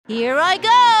Here I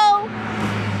go!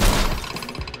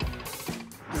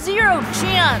 Zero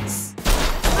chance!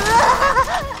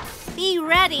 Be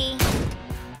ready.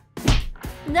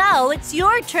 Now it's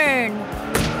your turn.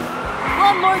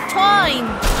 One more time.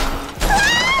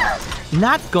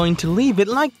 Not going to leave it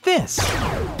like this.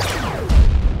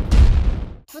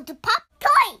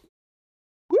 DuDuPopTOY!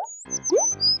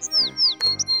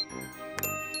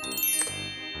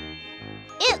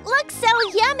 It looks so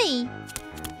yummy.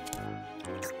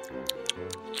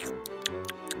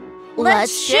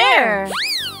 Let's share.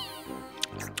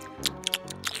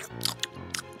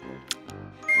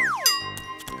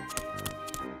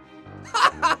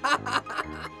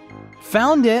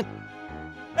 Found it.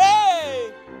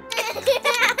 Hey!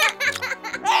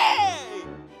 Hey!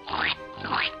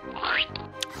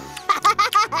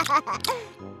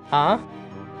 Huh?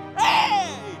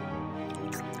 Hey!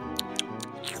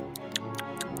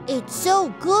 It's so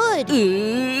good.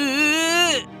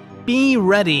 Be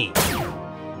ready.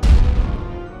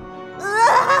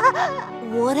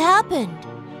 What happened?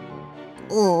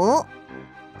 Oh.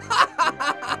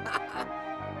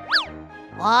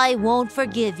 I won't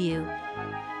forgive you.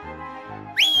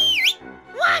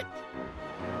 What?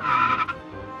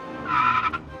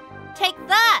 Take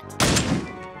that!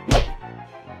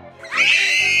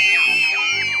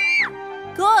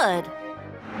 Good.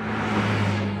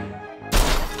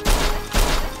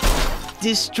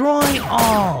 Destroy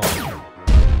all.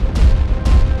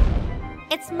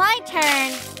 It's my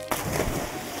turn.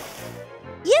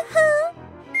 Yoo-hoo!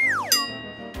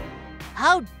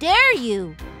 How dare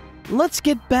you! Let's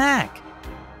get back.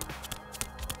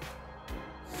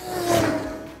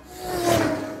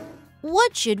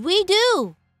 What should we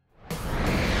do?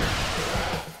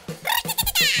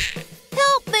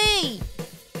 Help me!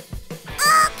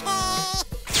 Okay.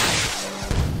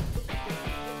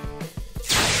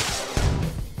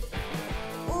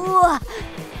 Ooh.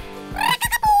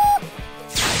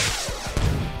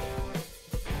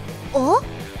 Oh?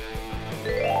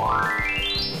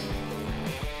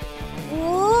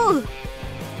 Ooh,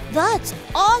 that's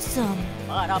awesome!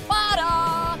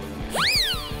 Para!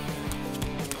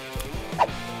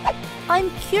 I'm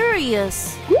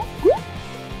curious.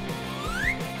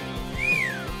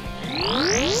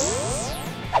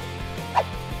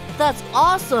 That's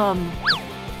awesome!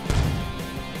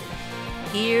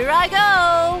 Here I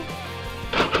go!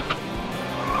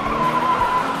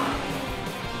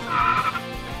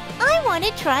 I want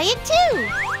to try it too.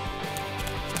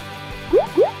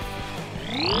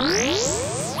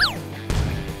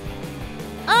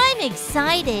 I'm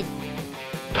excited.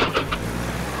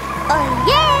 Oh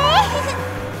yeah!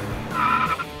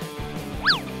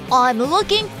 I'm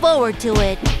looking forward to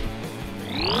it.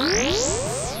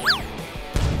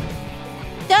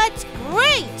 That's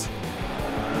great!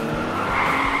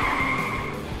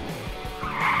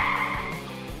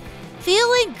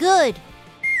 Feeling good.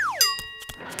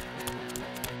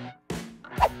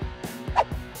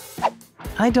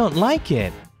 I don't like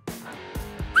it.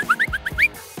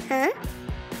 Huh?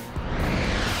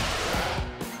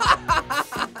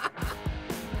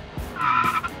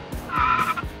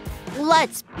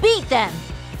 Let's beat them.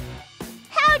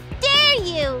 How dare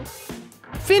you!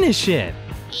 Finish it.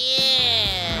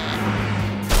 Yeah.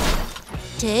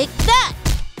 Take that.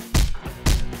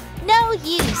 No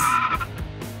use.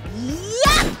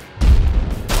 Yuck!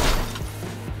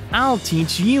 I'll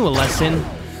teach you a lesson.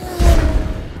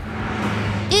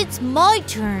 It's my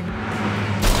turn.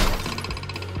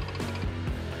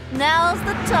 Now's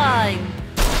the time.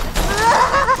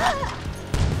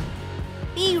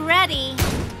 Be ready.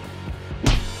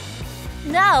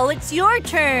 Now it's your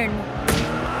turn.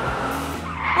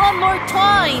 One more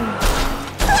time.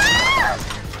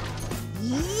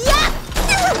 Yuck!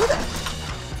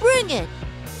 Bring it.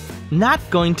 Not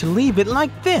going to leave it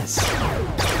like this.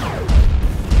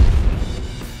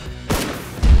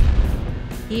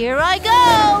 Here I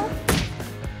go.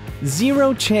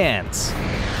 Zero chance.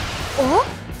 Oh?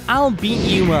 I'll beat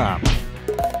you up.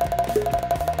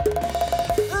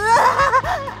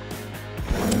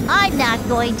 I'm not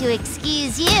going to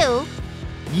excuse you.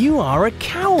 You are a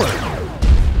coward.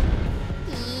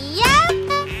 Yep.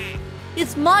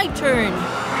 It's my turn.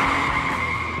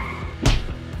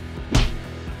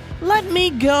 Let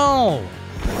me go.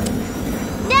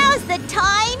 Now's the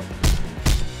time.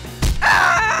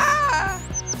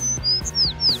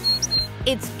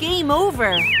 It's game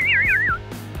over.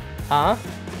 Huh?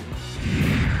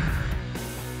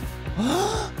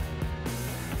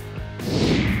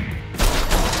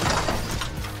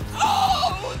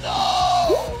 Oh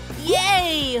no!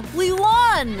 Yay! We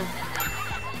won!